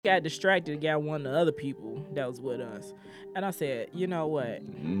got distracted, got one of the other people that was with us. And I said, you know what?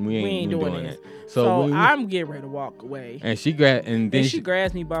 We ain't doing this. it. So I'm getting ready to walk away. And she grabbed, and then she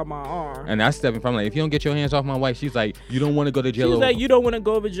grabs me by my arm. And I stepped in front, like, if you don't get your hands off my wife, she's like, you don't want to go to jail. She's like, you don't want to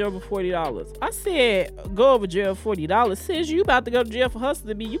go over jail for $40. I said, go over jail for $40. Says you about to go to jail for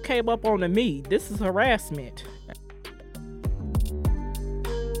hustling me. You came up on me. This is harassment.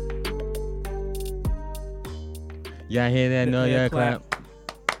 Y'all hear that? Nolia Clap.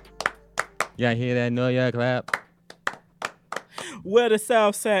 Y'all hear that? Nolia Clap. Where the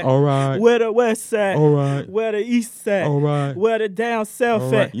south side? All right. Where the west side? All right. Where the east side? All right. Where the down south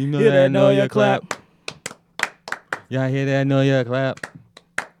All at? right. You know that? Nolia Clap. Y'all hear that? Nolia Clap.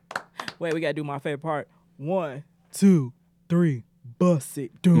 Wait, we gotta do my favorite part. 1, 2, 3, bust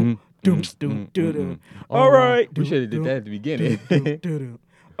it. Doom, doom, doom, doom, doom. All right. We should have did that at the beginning.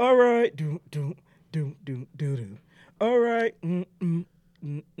 All right. Doom, doom, doom, doom, doom. All right.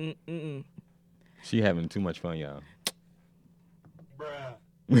 She having too much fun, y'all.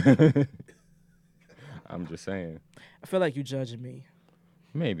 Bruh. I'm just saying. I feel like you judging me.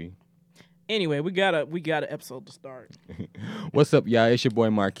 Maybe. Anyway, we got an episode to start. What's up, y'all? It's your boy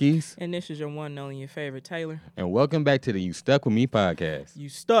Marquis. And this is your one and only your favorite Taylor. And welcome back to the You Stuck With Me podcast. You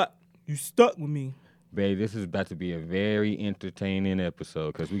stuck with me. Babe, this is about to be a very entertaining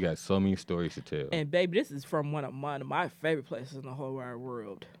episode because we got so many stories to tell. And baby, this is from one of my favorite places in the whole wide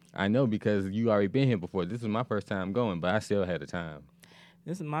world. I know because you already been here before. This is my first time going, but I still had a time.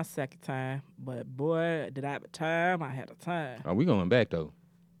 This is my second time, but boy, did I have a time. I had a time. Are we going back, though?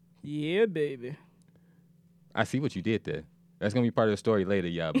 Yeah, baby. I see what you did there. That's going to be part of the story later,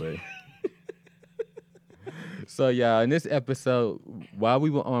 y'all, but... So, y'all, in this episode, while we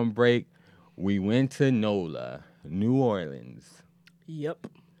were on break, we went to Nola, New Orleans. Yep.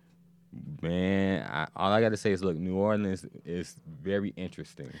 Man, all I got to say is, look, New Orleans is very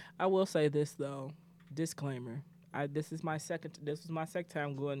interesting. I will say this, though. Disclaimer. This was my second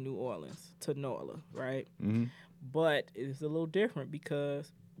time going to New Orleans, to Nola, right? Mm-hmm. But it's a little different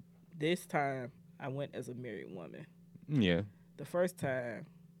because this time I went as a married woman. Yeah. The first time.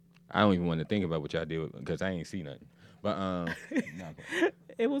 I don't even want to think about what y'all did because I ain't see nothing. But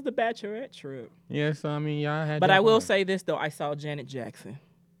it was the bachelorette trip. Yeah, so I mean, y'all had. But I will say this though, I saw Janet Jackson.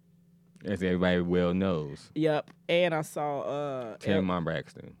 As everybody well knows. Yep, and I saw Tamar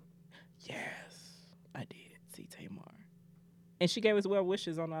Braxton. Yes, I did see Tamar, and she gave us well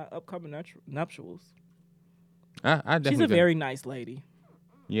wishes on our upcoming nuptials. I definitely. She's a very nice lady.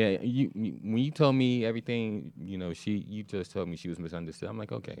 Yeah, when you told me everything, you just told me she was misunderstood. I'm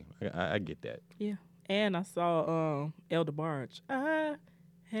like, okay, I get that. Yeah. And I saw El DeBarge. I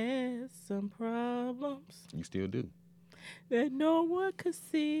had some problems. You still do. That no one could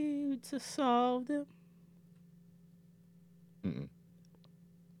see to solve them. Mm-mm.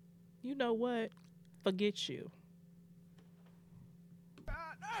 You know what? Forget you.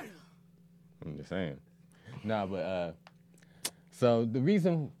 I'm just saying. Nah, but so the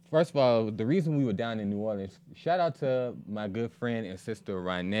reason we were down in New Orleans, shout out to my good friend and sister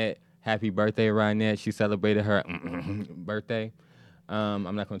Rynette. Happy birthday, Rynette. She celebrated her birthday.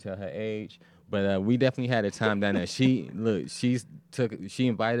 I'm not going to tell her age, but we definitely had a time down there. She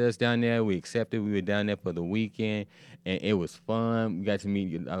invited us down there. We accepted. We were down there for the weekend, and it was fun. We got to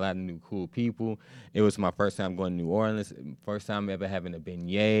meet a lot of new cool people. It was my first time going to New Orleans. First time ever having a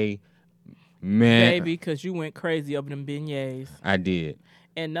beignet. Man. Baby, because you went crazy over them beignets. I did.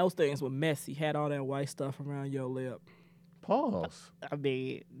 And those things were messy. Had all that white stuff around your lip. Pause. I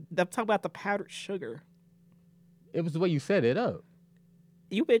mean, I'm talking about the powdered sugar. It was the way you set it up.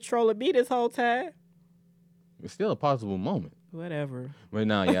 You been trolling me this whole time. It's still a possible moment. Whatever. But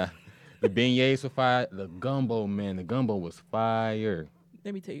no, yeah. The beignets were fire. The gumbo, man. The gumbo was fire.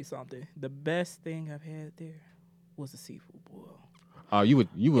 Let me tell you something. The best thing I've had there was the seafood boil. Oh, you would.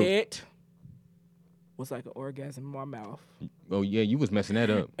 It was like an orgasm in my mouth. Oh, yeah. You was messing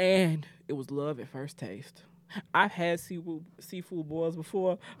that up. And it was love at first taste. I've had seafood boils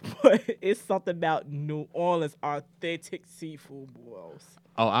before, but it's something about New Orleans authentic seafood boils.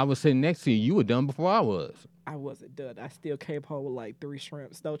 Oh, I was sitting next to you. You were done before I was. I wasn't done. I still came home with like 3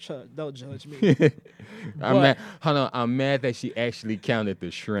 shrimps. Don't judge me. I'm mad that she actually counted the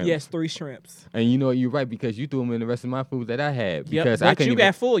shrimps. Yes, 3 shrimps. And you know what? You're right because you threw them in the rest of my food that I had. Yep, Because but you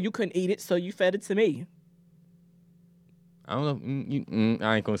got full. You couldn't eat it, so you fed it to me. I don't know.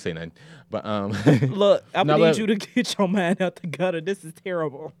 I ain't gonna say nothing. But look, I'm gonna need you to get your mind out the gutter. This is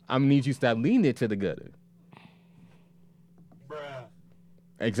terrible. I'm gonna need you to stop leaning it to the gutter. Bruh.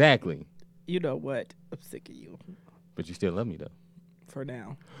 Exactly. You know what? I'm sick of you. But you still love me though. For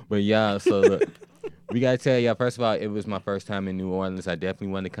now. But yeah, so look, We gotta tell y'all. First of all, it was my first time in New Orleans. I definitely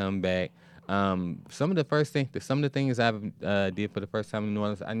want to come back. Some of the things I've did for the first time in New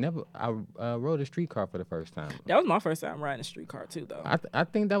Orleans. I rode a streetcar for the first time. That was my first time riding a streetcar too, though. I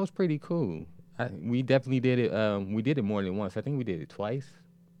think that was pretty cool. We definitely did it. We did it more than once. I think we did it twice.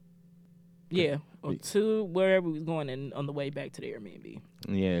 Yeah, or to wherever we was going, and on the way back to the Airbnb.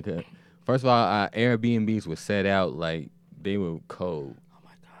 Yeah. 'Cause first of all, our Airbnbs were set out like they were cold. Oh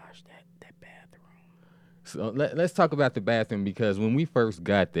my gosh, that bathroom. So let's talk about the bathroom because when we first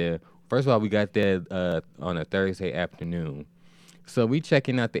got there, first of all, we got there on a Thursday afternoon. So we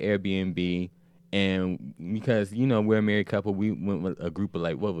checking out the Airbnb, and because we're a married couple, we went with a group of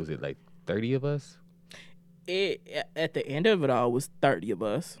what was it, 30 of us? At the end of it all was 30 of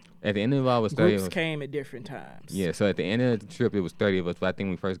us. At the end of it all was 30 Groups of us. came at different times. Yeah, so at the end of the trip, it was 30 of us, but I think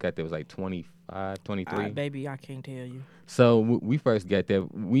when we first got there, it was 25, 23. Baby, I can't tell you. So we first got there.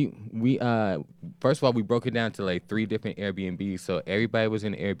 We first of all, we broke it down to 3 different Airbnbs. So everybody was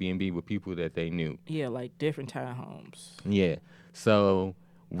in the Airbnb with people that they knew. Yeah, different townhomes. Yeah. So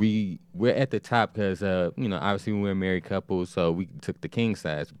we're at the top because obviously we're a married couple, so we took the king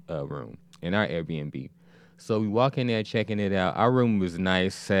size room in our Airbnb. So we walk in there checking it out. Our room was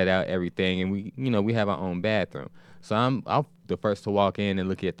nice, set out everything, and we have our own bathroom. So I'm the first to walk in and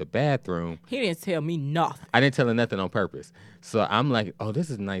look at the bathroom. He didn't tell me nothing. I didn't tell her nothing on purpose. So I'm like, oh, this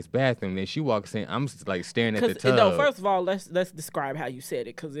is a nice bathroom. Then she walks in. I'm just staring at the tub. No, first of all, let's describe how you said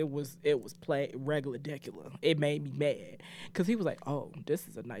it, because it was regular decular. It made me mad because he was like, oh, this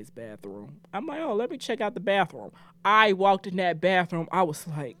is a nice bathroom. I'm like, oh, let me check out the bathroom. I walked in that bathroom. I was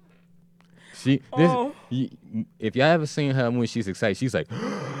like, if y'all ever seen her when she's excited, she's like,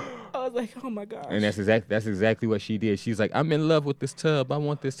 I was like, oh my gosh. and that's exactly what she did. She's like, I'm in love with this tub. I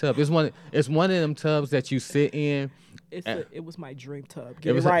want this tub. It's one of them tubs that you sit in. It was my dream tub.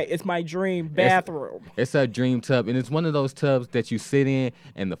 Get it right. It's my dream bathroom. It's a dream tub, and it's one of those tubs that you sit in,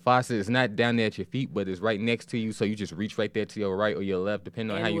 and the faucet is not down there at your feet, but it's right next to you. So you just reach right there to your right or your left,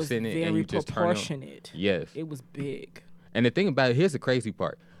 depending on how you sit in it, and you just turn on. Yes. It was big. And the thing about it, here's the crazy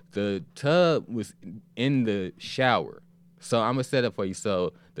part. The tub was in the shower. So I'm going to set up for you.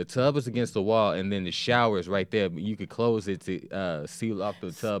 So the tub is against the wall, and then the shower is right there. But you could close it to seal off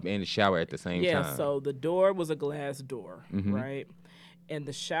the tub and the shower at the same time. Yeah, so the door was a glass door, right? And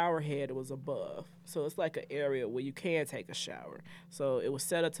the shower head was above. So it's like an area where you can take a shower. So it was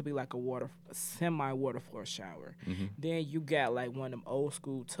set up to be like a semi-water floor shower. Then you got one of them old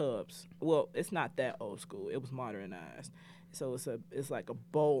school tubs. Well, it's not that old school. It was modernized. So it's like a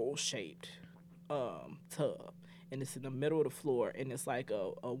bowl shaped tub, and it's in the middle of the floor, and it's like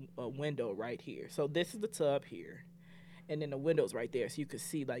a window right here. So this is the tub here, and then the window's right there, so you could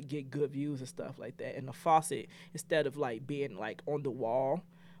see get good views and stuff like that. And the faucet, instead of being on the wall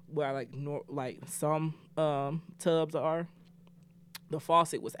where some tubs are, the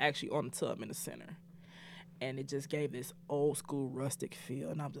faucet was actually on the tub in the center. And it just gave this old school rustic feel.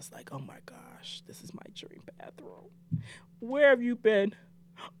 And I'm just like, oh my gosh, this is my dream bathroom. Where have you been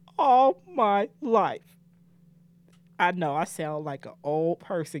all my life? I know I sound like an old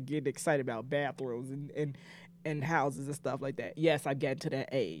person getting excited about bathrooms and houses and stuff like that. Yes, I'm getting to that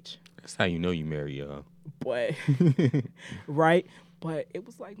age. That's how you know you marry y'all. But, right? But it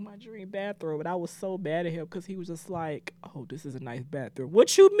was my dream bathroom, and I was so mad at him because he was just like, oh, this is a nice bathroom.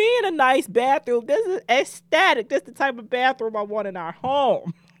 What you mean a nice bathroom? This is ecstatic. This is the type of bathroom I want in our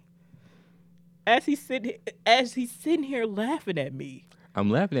home. As he's sitting here laughing at me.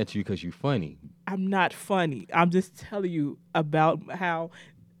 I'm laughing at you because you're funny. I'm not funny. I'm just telling you about how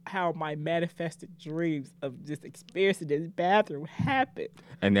my manifested dreams of just experiencing this bathroom happened.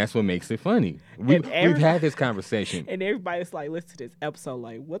 And that's what makes it funny. We've had this conversation. And everybody's listen to this episode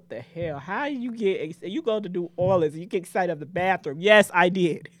what the hell? How you you go to New Orleans and you get excited of the bathroom? Yes, I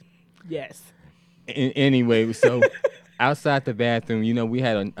did. Yes. Anyway, so outside the bathroom, we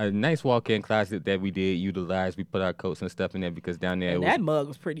had a nice walk-in closet that we did utilize. We put our coats and stuff in there because down there that mug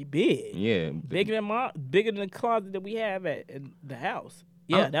was pretty big. Yeah. Bigger than the closet that we have in the house.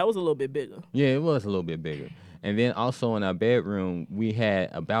 Yeah, that was a little bit bigger. Yeah, it was a little bit bigger. And then also in our bedroom, we had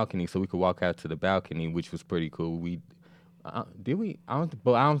a balcony, so we could walk out to the balcony, which was pretty cool. Did we? I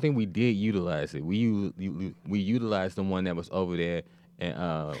don't think we did utilize it. We utilized the one that was over there, and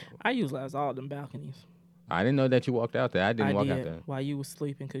I utilized all them balconies. I didn't know that you walked out there. I didn't walk out there while you was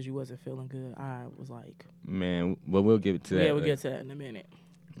sleeping because you wasn't feeling good. I was like, man. Well, we'll get to that. Yeah, we'll get to that in a minute.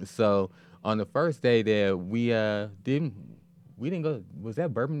 So on the first day there, we didn't go. Was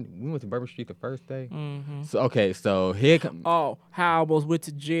that Bourbon? We went to Bourbon Street the first day. Mm-hmm. So okay, so here come. Oh, how I almost went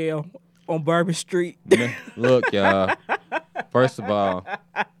to jail on Bourbon Street. Look, y'all. First of all,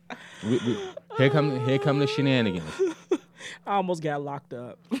 Here come the shenanigans. I almost got locked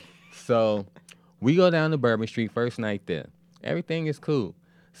up. So we go down to Bourbon Street first night there. Everything is cool.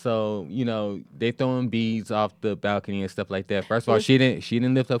 So, they throwing beads off the balcony and stuff like that. First of all, she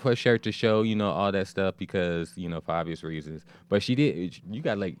didn't lift up her shirt to show, all that stuff because, for obvious reasons. But she did. You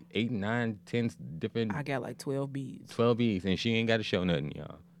got like 8, 9, 10 different. I got like 12 beads. 12 beads, and she ain't got to show nothing,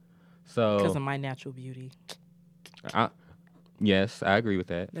 y'all. So because of my natural beauty. Yes, I agree with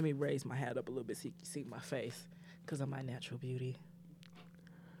that. Let me raise my hat up a little bit so you can see my face. Because of my natural beauty.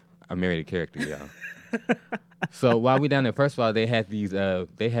 I married a character, y'all. So while we down there, first of all, they had these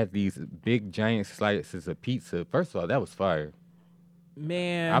big giant slices of pizza. First of all, that was fire.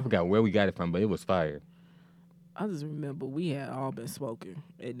 Man, I forgot where we got it from, but it was fire. I just remember we had all been smoking,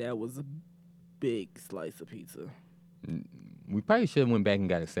 and that was a big slice of pizza. We probably should have went back and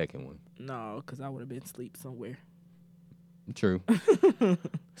got a second one. No, because I would have been asleep somewhere. True.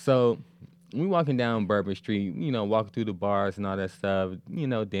 So we walking down Bourbon Street, walking through the bars and all that stuff,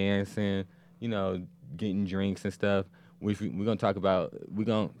 dancing, getting drinks and stuff. We're going to talk about,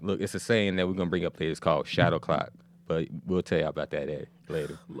 look, it's a saying that we're going to bring up later. It's called Shadow Clock, but we'll tell you about that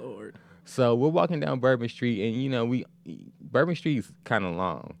later. Lord. So we're walking down Bourbon Street, and, Bourbon Street is kind of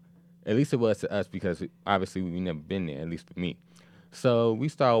long. At least it was to us because, obviously, we've never been there, at least for me. So we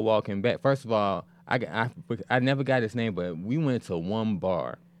started walking back. First of all, I never got his name, but we went to one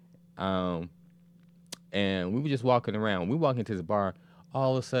bar. And we were just walking around. We walk into the bar.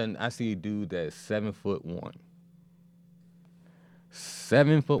 All of a sudden, I see a dude that's 7'1".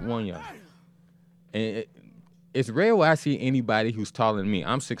 7'1", y'all. And it's rare where I see anybody who's taller than me.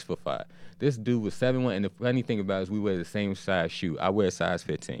 I'm 6'5". This dude was 7'1", and the funny thing about it is we wear the same size shoe. I wear a size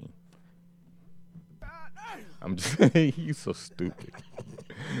 15. I'm just he's so stupid.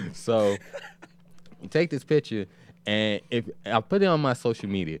 So take this picture, and if I'll put it on my social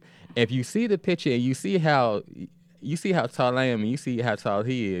media. If you see the picture and you see how tall I am and you see how tall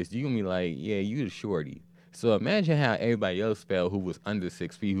he is, you're gonna be like, yeah, you the shorty. So imagine how everybody else felt who was under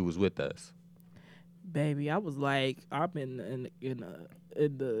 6 feet who was with us. Baby, I was like, I'm in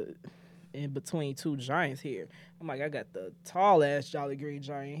between two giants here. I'm like, I got the tall ass Jolly Green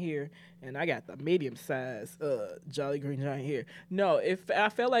Giant here, and I got the medium size Jolly Green Giant here. No, I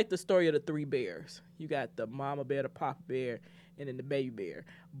felt like the story of the three bears. You got the mama bear, the papa bear, and then the baby bear.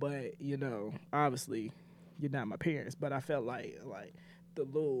 But obviously, you're not my parents. But I felt like the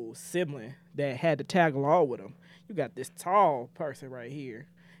little sibling that had to tag along with them. You got this tall person right here,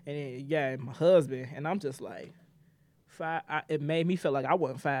 and then you got my husband, and I'm just like. It made me feel like I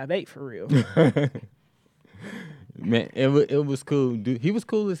wasn't 5'8" for real. Man, it was cool. Dude, he was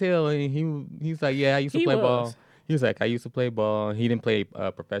cool as hell, and he's like, yeah, I used to play ball. He was like, I used to play ball. He didn't play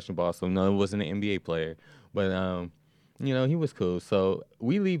professional ball, so no, he wasn't an NBA player. But he was cool. So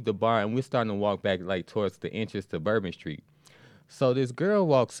we leave the bar and we're starting to walk back like towards the entrance to Bourbon Street. So this girl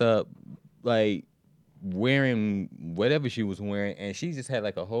walks up, like wearing whatever she was wearing, and she just had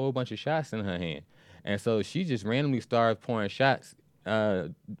like a whole bunch of shots in her hand. And so she just randomly started pouring shots,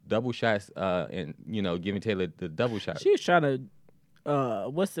 double shots, and giving Taylor the double shot. She was trying to,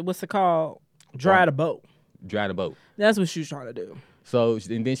 what's it called? Dry the boat. Dry the boat. That's what she was trying to do. So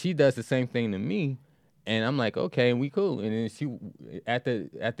and then she does the same thing to me, and I'm like, okay, we cool. And then she,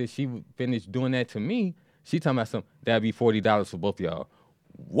 after she finished doing that to me, she talking about something that'd be $40 for both of y'all.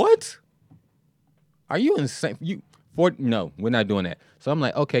 What? Are you insane? No, we're not doing that. So I'm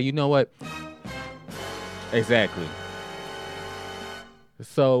like, okay, you know what? Exactly.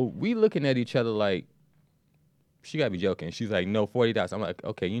 So we looking at each other like, she gotta be joking. She's like, no, $40. I'm like,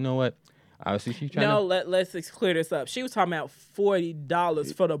 okay, you know what? Obviously she's trying let's clear this up. She was talking about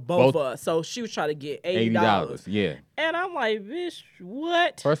 $40 for the both of us. So she was trying to get $80. Yeah. And I'm like, bitch,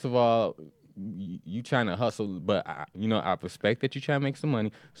 what? First of all, you trying to hustle, but I respect that you trying to make some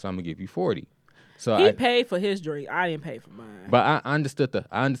money, so I'm gonna give you 40. So he paid for his drink. I didn't pay for mine. But I understood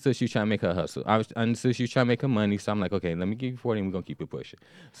she was trying to make her hustle. I understood she was trying to make her money. So I'm like, okay, let me give you 40 and we're going to keep it pushing.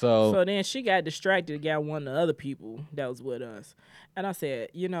 So then she got distracted and got one of the other people that was with us. And I said,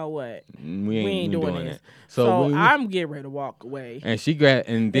 you know what? We ain't doing this. So I'm getting ready to walk away. And she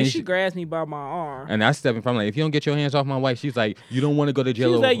grabs me by my arm. And I step in front, like, if you don't get your hands off my wife, she's like, you don't want to go to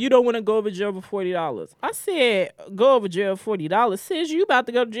jail. She's like, you don't want to go over jail for $40. I said, go over jail for $40. Says you about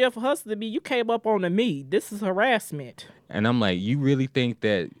to go to jail for hustling me. You came up on me. This is harassment. And I'm like, you really think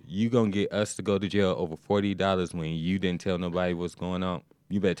that you gonna get us to go to jail over $40 when you didn't tell nobody what's going on?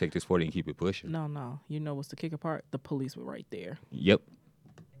 You better take this 40 and keep it pushing. No. You know what's the kicker part? The police were right there. Yep.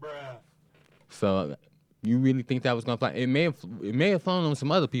 Bruh. So you really think that was gonna fly? It may have flown on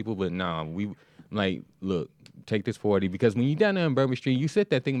some other people, but nah. We like, look, take this 40. Because when you down there on Bourbon Street, you sit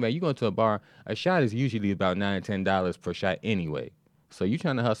there thinking about, you go to a bar, a shot is usually about $9 and $10 per shot anyway. So you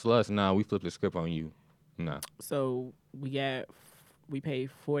trying to hustle us? Nah, we flip the script on you. Nah. So we paid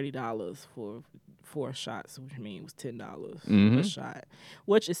 $40 for 4 shots, which means it was $10 a shot,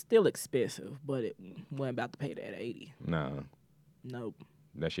 which is still expensive, but it wasn't about to pay that $80. Nah. Nope.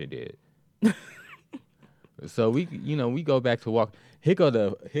 That shit did. So we go back to walk. Here go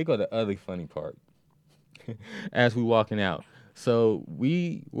the other funny part. As we walking out. So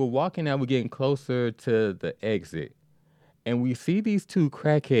we were walking out, we're getting closer to the exit. And we see these 2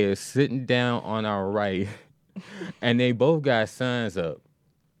 crackheads sitting down on our right. And they both got signs up.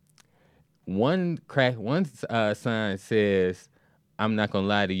 One sign says, "I'm not gonna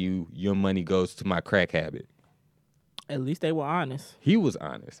lie to you, your money goes to my crack habit." At least they were honest. He was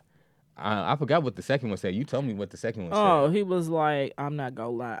honest. I forgot what the second one said. You told me what the second one said. Oh, he was like, "I'm not gonna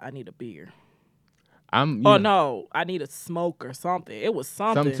lie, I need a beer." No, I need a smoke or something. It was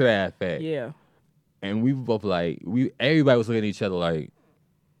something. Something to that effect. Yeah. And we were both like, everybody was looking at each other like,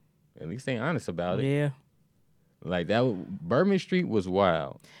 at least they honest about it. Yeah. Like Bourbon Street was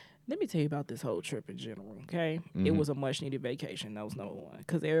wild. Let me tell you about this whole trip in general, okay? It was a much-needed vacation. That was number one,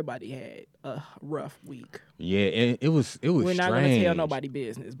 because everybody had a rough week. Yeah, and it was We're strange. not going to tell nobody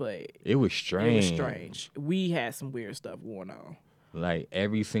business, but it was strange. It was strange. We had some weird stuff going on. Like,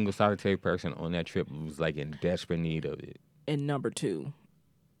 every single solitary person on that trip was, like, in desperate need of it. And number 2,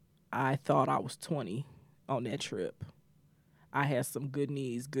 I thought I was 20 on that trip. I had some good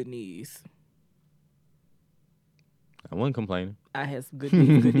knees. I wasn't complaining. I had some good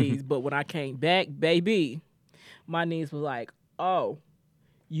knees. But when I came back, baby, my knees was like, "Oh,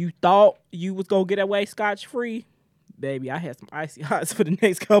 you thought you was going to get away scotch-free?" Baby, I had some icy hots for the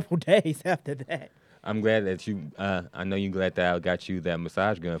next couple days after that. I'm glad that you, I know you're glad that I got you that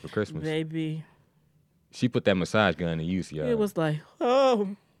massage gun for Christmas. Baby. She put that massage gun to use, y'all. It was like,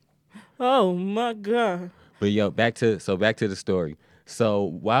 oh my God. But yo, back to the story. So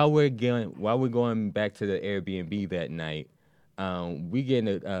while we're going back to the Airbnb that night, we get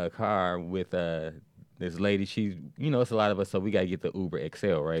in a car with this lady. She's, it's a lot of us, so we gotta get the Uber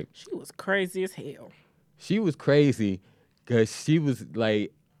XL, right? She was crazy as hell. She was crazy because she was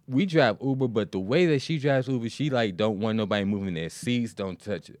like, we drive Uber, but the way that she drives Uber, she like don't want nobody moving their seats,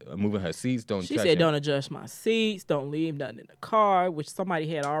 moving her seats, don't touch. She said, "Don't adjust my seats, don't leave nothing in the car," which somebody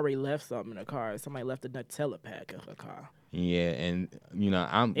had already left something in the car. Somebody left a Nutella pack in her car. Yeah, and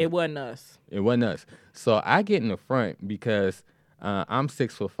It wasn't us. It wasn't us. So I get in the front because I'm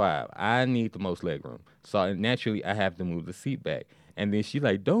 6'5". I need the most leg room. So naturally, I have to move the seat back. And then she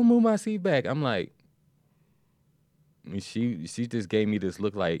like, "Don't move my seat back." I'm like, she just gave me this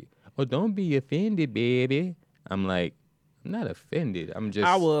look like, "Oh, don't be offended, baby." I'm like, I'm not offended. I'm just.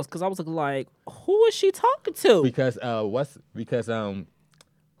 I was, because I was like, who is she talking to? Because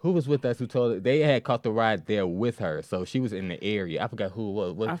who was with us who told her they had caught the ride there with her, so she was in the area. I forgot who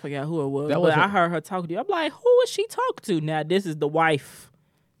it was. I forgot who it was, but I heard her talking to you. I'm like, who is she talking to? Now this is the wife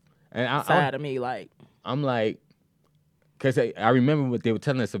side of me. Like, I'm like, because I remember what they were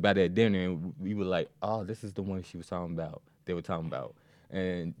telling us about at dinner, and we were like, oh, this is the one she was talking about. They were talking about.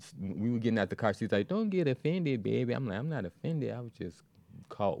 And we were getting out the car. She was like, "Don't get offended, baby." I'm like, I'm not offended. I was just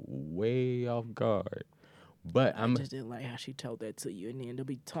caught way off guard. But I just didn't like how she told that to you, and then they'll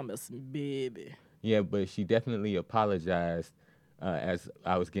be talking about some baby. Yeah, but she definitely apologized as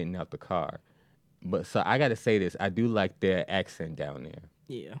I was getting out the car. But so I got to say this. I do like their accent down there.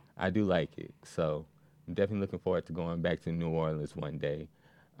 Yeah. I do like it. So I'm definitely looking forward to going back to New Orleans one day.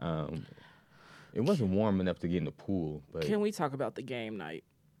 It wasn't warm enough to get in the pool. But can we talk about the game night?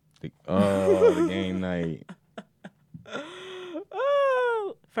 The game night.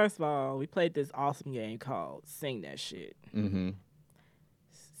 First of all, we played this awesome game called Sing That Shit. Mm-hmm.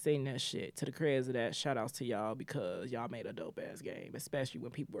 Sing That Shit. To the creators of that, shout outs to y'all because y'all made a dope ass game, especially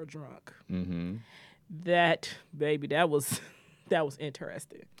when people were drunk. Mm-hmm. That, baby, that was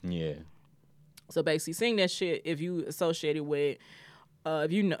interesting. Yeah. So basically, Sing That Shit, if you associated with,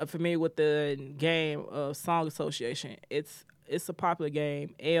 if you are familiar with the game of Song Association, it's a popular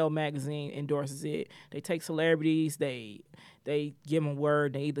game. Elle magazine endorses it. They take celebrities, they give them a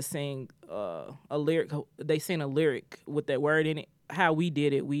word. They either sing a lyric. They sing a lyric with that word in it. How we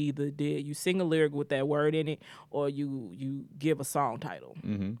did it, we either did you sing a lyric with that word in it, or you give a song title,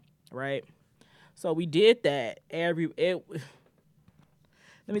 right? So we did that. Let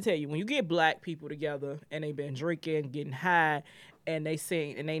me tell you, when you get black people together and they've been drinking, getting high, and they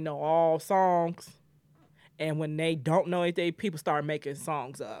sing and they know all songs, and when they don't know anything, people start making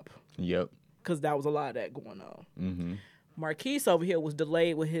songs up. Yep. Because that was a lot of that going on. Mm-hmm. Marquis over here was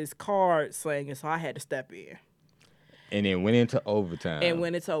delayed with his card singing, so I had to step in. And it went into overtime.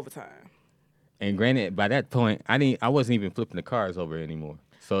 And granted, by that point, I wasn't even flipping the cards over anymore.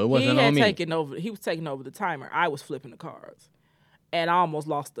 So it wasn't on me. He was taking over the timer. I was flipping the cards. And I almost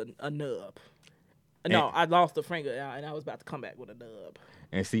lost a nub. No, I lost a finger, and I was about to come back with a nub.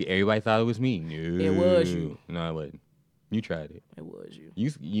 And see, everybody thought it was me. No. It was you. No, it wasn't. You tried it. It was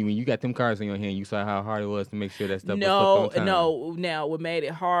you. When you got them cards in your hand, you saw how hard it was to make sure that stuff was flipped on time. No. Now, what made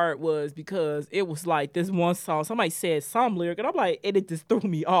it hard was because it was like this one song. Somebody said some lyric, and I'm like, and it just threw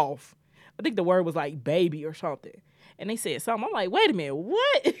me off. I think the word was like baby or something. And they said something. I'm like, wait a minute,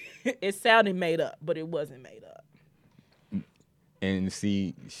 what? It sounded made up, but it wasn't made up. And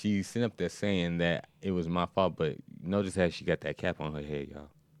see, she's sitting up there saying that it was my fault, but notice how she got that cap on her head, y'all.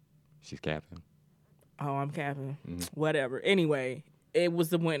 She's capping. Oh, I'm capping. Mm-hmm. Whatever. Anyway, it was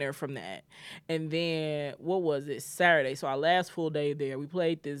the winner from that. And then, what was it? Saturday. So our last full day there, we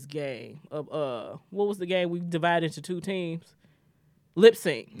played this game of, what was the game? We divided into 2 teams. Lip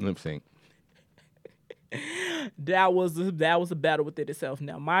sync. That was a battle within itself.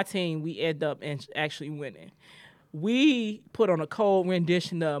 Now, my team, we end up actually winning. We put on a cold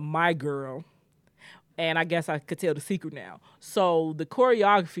rendition of My Girl, and I guess I could tell the secret now. So the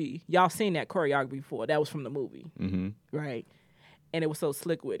choreography, y'all seen that choreography before. That was from the movie, right? And it was so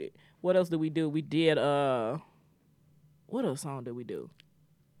slick with it. What else did we do? We did, what other song did we do?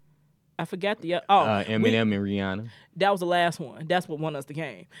 I forgot the, Eminem and Rihanna. That was the last one. That's what won us the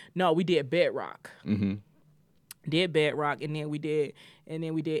game. No, we did Bedrock. Did Bedrock, and then we did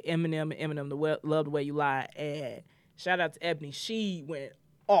Eminem and Eminem, Love the Way You Lie, and shout out to Ebony. She went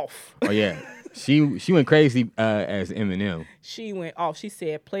off. Oh yeah, she went crazy as Eminem. She went off. She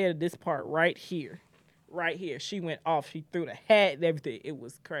said, "Play this part right here." She went off. She threw the hat and everything. It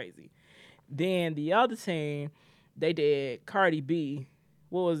was crazy. Then the other team, they did Cardi B.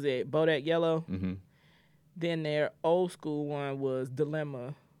 What was it? Bodak Yellow. Then their old school one was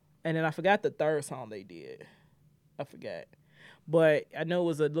Dilemma, and then I forgot the third song they did. I forgot. But I know it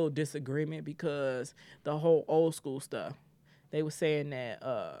was a little disagreement because the whole old school stuff, they were saying that...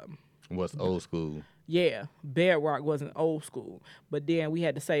 What's old school? Yeah, Bedrock wasn't old school. But then we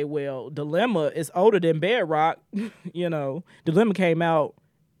had to say, well, Dilemma is older than Bedrock. You know, Dilemma came out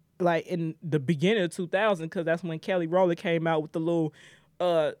like in the beginning of 2000 because that's when Kelly Rowland came out with the little...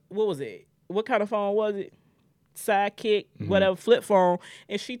 what was it? What kind of phone was it? Sidekick, whatever, flip phone,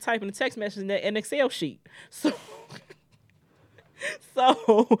 and she typing a text message in an Excel sheet. So,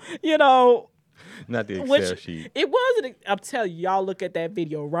 you know, not the Excel sheet. It wasn't. I'm telling you, y'all look at that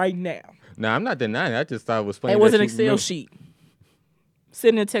video right now. No, I'm not denying it. I just thought it was funny. It was an Excel sheet.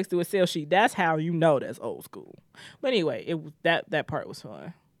 Sending a text to an Excel sheet. That's how you know that's old school. But anyway, it was that part was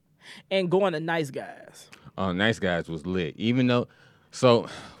fun, and going to Nice Guys. Oh, Nice Guys was lit. Even though, so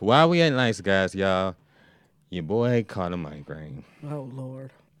while we at Nice Guys, y'all. Your boy caught a migraine. Oh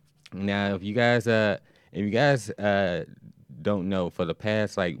Lord! Now, if you guys don't know, for the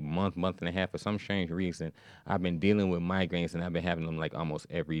past like month and a half, for some strange reason, I've been dealing with migraines, and I've been having them like almost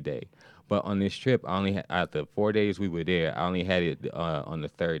every day. But on this trip, I only out the 4 days we were there, I only had it on the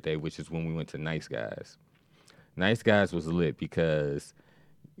 3rd day, which is when we went to Nice Guys. Nice Guys was lit because,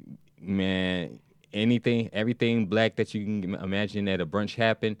 man, everything black that you can imagine at a brunch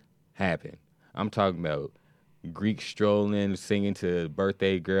happened. I'm talking about Greek strolling, singing to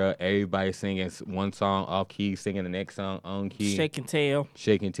Birthday Girl, everybody singing one song off key, singing the next song on key. Shake and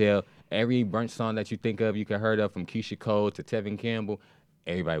Tell. Every brunch song that you think of, you can heard of, from Keisha Cole to Tevin Campbell,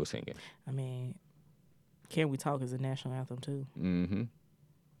 everybody was singing. I mean, Can We Talk is a national anthem too.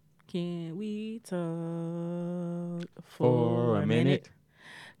 Can we talk for a minute?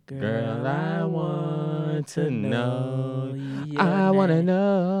 Girl, I want to know. I want to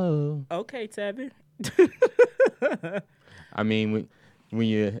know. Okay, Tevin. I mean, when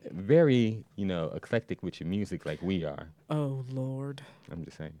you're very, eclectic with your music like we are. Oh, Lord. I'm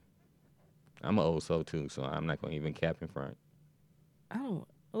just saying. I'm an old soul, too, so I'm not going to even cap in front.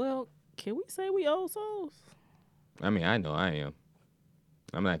 Well, can we say we old souls? I mean, I know I am.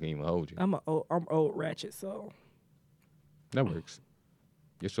 I'm not going to even hold you. I'm old ratchet soul. That works.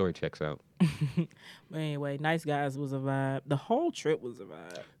 Your story checks out. But anyway, Nice Guys was a vibe. The whole trip was a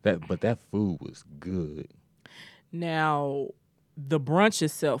vibe. But that food was good. Now, the brunch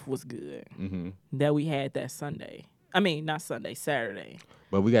itself was good. That we had that Sunday. I mean, not Sunday, Saturday.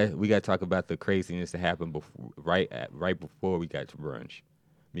 But we got to talk about the craziness that happened right before we got to brunch,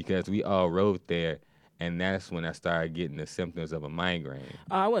 because we all rode there, and that's when I started getting the symptoms of a migraine.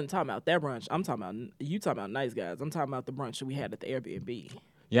 I wasn't talking about that brunch. I'm talking about Nice Guys. I'm talking about the brunch that we had at the Airbnb.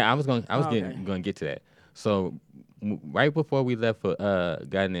 Yeah, I was going to get to that. So right before we left for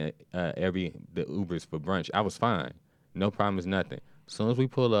got in the Ubers for brunch, I was fine. No promise, nothing. As soon as we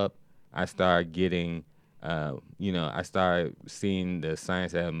pull up, I start getting, I start seeing the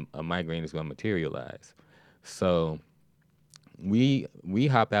signs that a migraine is going to materialize. So we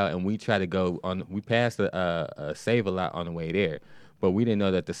hop out and we try to go on. We passed a save a lot on the way there, but we didn't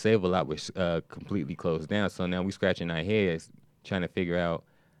know that the save a lot was completely closed down. So now we scratching our heads trying to figure out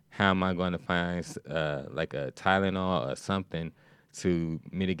how am I going to find like a Tylenol or something to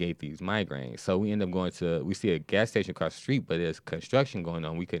mitigate these migraines. So we end up we see a gas station across the street, but there's construction going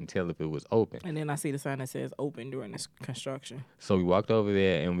on. We couldn't tell if it was open. And then I see the sign that says open during this construction. So we walked over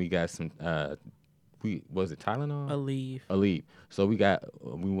there and we got some was it Tylenol? Aleve. Aleve. So we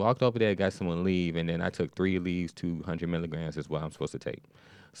walked over there, got some Aleve, and then I took 3 Aleves, 200 milligrams is what I'm supposed to take.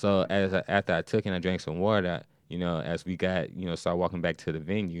 So after I took and I drank some water, as we got, started walking back to the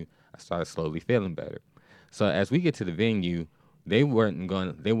venue, I started slowly feeling better. So as we get to the venue, they weren't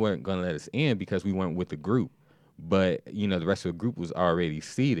going to let us in because we weren't with the group. But, the rest of the group was already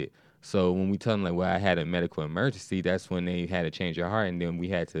seated. So when we told them, like, well, I had a medical emergency, that's when they had to change their heart, and then we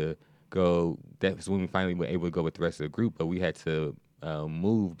had to go. That was when we finally were able to go with the rest of the group, but we had to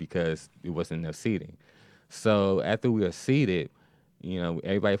move because it wasn't enough seating. So after we were seated,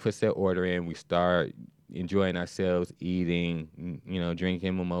 everybody puts their order in. We start enjoying ourselves, eating,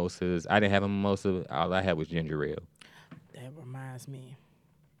 drinking mimosas. I didn't have a mimosa. All I had was ginger ale. That reminds me.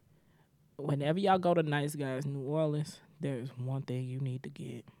 Whenever y'all go to Nice Guys New Orleans, there's one thing you need to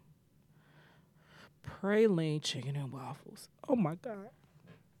get. Praline chicken and waffles. Oh my God.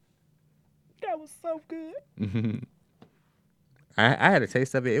 That was so good. I had a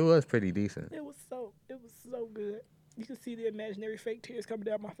taste of it. It was pretty decent. It was so good. You can see the imaginary fake tears coming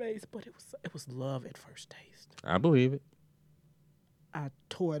down my face, but it was love at first taste. I believe it. I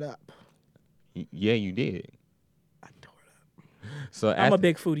tore it up. Yeah, you did. I tore it up. So I'm a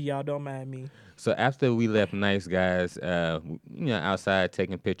big foodie, y'all. Don't mind me. So after we left Nice Guys, outside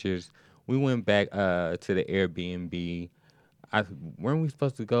taking pictures, we went back to the Airbnb. Weren't we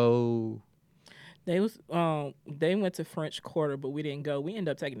supposed to go? They went to French Quarter, but we didn't go. We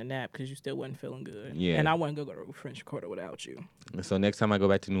ended up taking a nap because you still wasn't feeling good. Yeah. And I wasn't going to go to French Quarter without you. So next time I go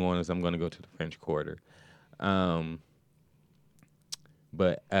back to New Orleans, I'm going to go to the French Quarter. But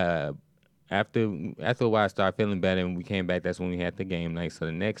after a while, I started feeling better, and we came back. That's when we had the game night. So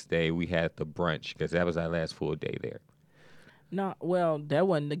the next day, we had the brunch because that was our last full day there. No, well, that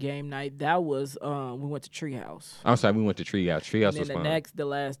wasn't the game night. That was we went to Treehouse. I'm sorry, we went to Treehouse. Treehouse was fun. The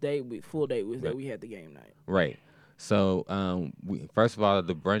last day, full day was that we had the game night. Right. So first of all,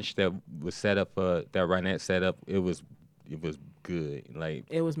 the brunch that was set up that Rynette set up, it was good. Like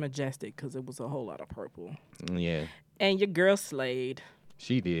it was majestic because it was a whole lot of purple. Yeah. And your girl slayed.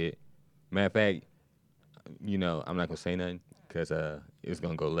 She did. Matter of fact, I'm not gonna say nothing because it's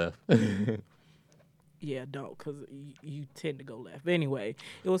gonna go left. Yeah, don't, because you tend to go left. But anyway,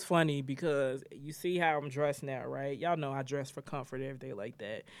 it was funny because you see how I'm dressed now, right? Y'all know I dress for comfort, everything like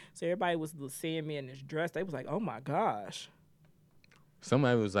that. So everybody was seeing me in this dress. They was like, oh, my gosh.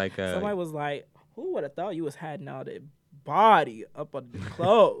 Somebody was like, who would have thought you was hiding all that body up under the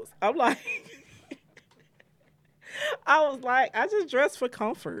clothes? I'm like, I was like, I just dress for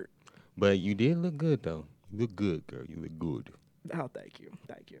comfort. But you did look good, though. You look good, girl. You look good. Oh, thank you.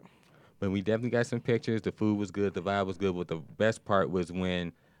 Thank you. But we definitely got some pictures. The food was good. The vibe was good. But the best part was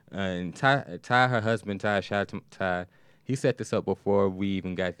when Ty, her husband, shout out to Ty, he set this up before we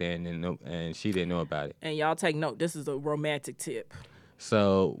even got there, and she didn't know about it. And y'all take note. This is a romantic tip.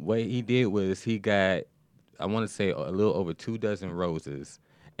 So what he did was he got, I want to say, a little over 24 roses,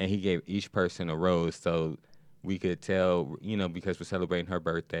 and he gave each person a rose so we could tell, because we're celebrating her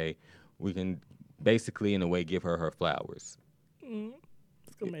birthday, we can basically, in a way, give her flowers. Mm-hmm.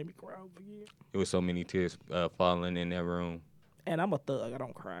 It's going to make me cry over again. It was so many tears falling in that room. And I'm a thug. I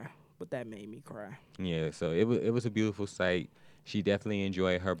don't cry. But that made me cry. Yeah, so it was a beautiful sight. She definitely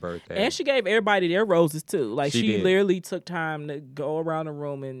enjoyed her birthday. And she gave everybody their roses, too. Like, she did. literally took time to go around the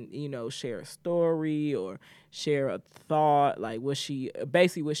room and, share a story or share a thought, like what she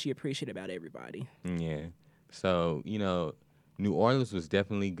appreciated about everybody. Yeah. So, New Orleans was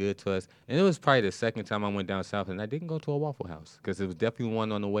definitely good to us. And it was probably the second time I went down south, and I didn't go to a Waffle House because there was definitely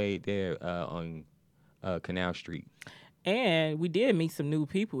one on the way there on Canal Street. And we did meet some new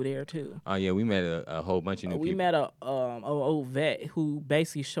people there, too. Oh, yeah, we met a whole bunch of new people. We met a old vet who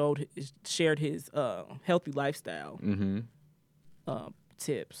basically shared his healthy lifestyle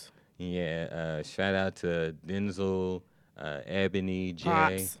tips. Yeah, shout out to Denzel, Ebony,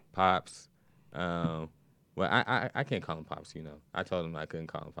 Jay, Pops. Well, I can't call him Pops, I told him I couldn't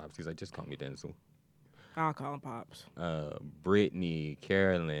call him Pops. He's like, just call me Denzel. I'll call him Pops. Brittany,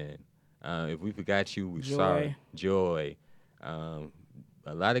 Carolyn, If we forgot you, we're Joy. sorry. Joy. A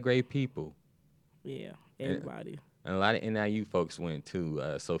lot of great people. Yeah, everybody. And a lot of NIU folks went too.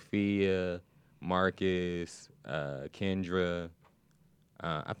 Sophia, Marcus, Kendra.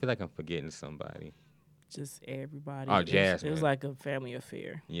 I feel like I'm forgetting somebody. Just everybody. Oh, It Jasmine. was like a family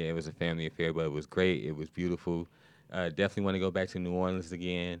affair. Yeah, it was a family affair, but it was great. It was beautiful. Definitely want to go back to New Orleans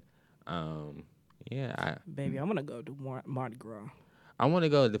again. Baby, I'm gonna go to Mardi Gras. I want to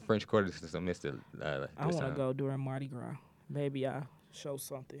go to the French Quarter since I missed it. I want to go during Mardi Gras. Maybe I show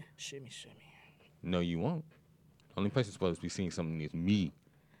something. Shimmy, shimmy. No, you won't. Only person supposed to be seeing something is me.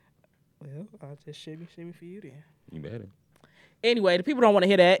 Well, I'll just shimmy, shimmy for you then. You better. Anyway, the people don't want to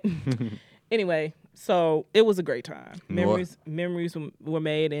hear that. Anyway, so it was a great time. Memories were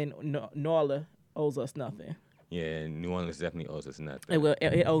made, and Nola owes us nothing. Yeah, New Orleans definitely owes us nothing.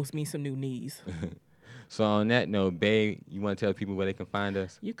 It owes me some new knees. So on that note, babe, you want to tell people where they can find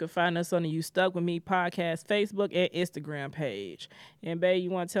us? You can find us on the You Stuck With Me podcast, Facebook, and Instagram page. And, babe, you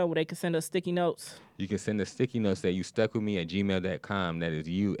want to tell where they can send us sticky notes? You can send us sticky notes at youstuckwithme@gmail.com. That is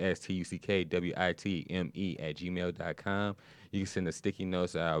USTUCKWITME@gmail.com. You can send us sticky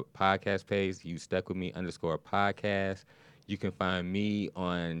notes at our podcast page, YouStuckWithMe_podcast. You can find me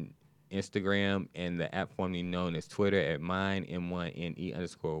on Instagram and the app formerly known as Twitter at mine,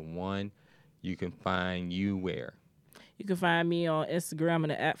 M1NE_1. You can find you where? You can find me on Instagram and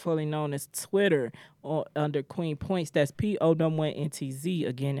the app formerly known as Twitter under Queen Points. That's PO1NTZ.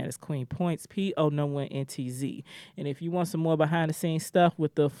 Again, that is Queen Points, PO1NTZ. And if you want some more behind-the-scenes stuff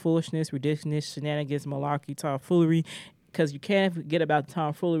with the foolishness, ridiculous, shenanigans, malarkey, tomfoolery, because you can't forget about the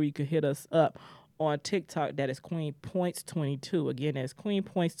tomfoolery, you can hit us up on TikTok. That is Queen Points 22. Again, that's Queen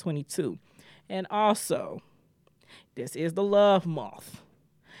Points 22. And also, this is the Love Month.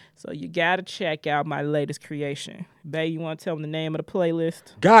 So you got to check out my latest creation. Babe, you want to tell them the name of the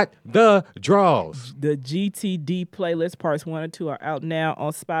playlist? Got the Draws. The GTD playlist parts 1 and 2 are out now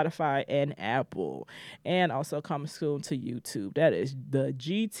on Spotify and Apple. And also coming soon to YouTube. That is the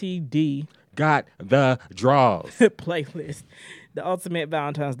GTD Got the Draws playlist. The ultimate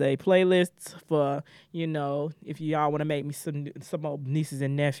Valentine's Day playlist for, if y'all want to make me some old nieces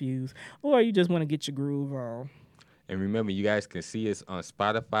and nephews, or you just want to get your groove on. And remember, you guys can see us on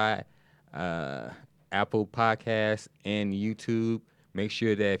Spotify, Apple Podcasts, and YouTube. Make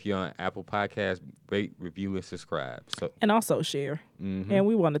sure that if you're on Apple Podcasts, rate, review, and subscribe. And also share. Mm-hmm. And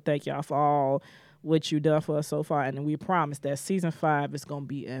we want to thank y'all for all what you've done for us so far. And we promise that season 5 is going to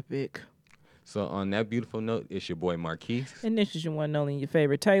be epic. So on that beautiful note, it's your boy Marquis. And this is your one and only, your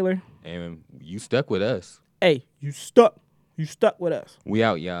favorite Taylor. And you stuck with us. Hey, you stuck. You stuck with us. We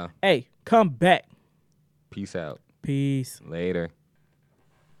out, y'all. Hey, come back. Peace out. Peace. Later.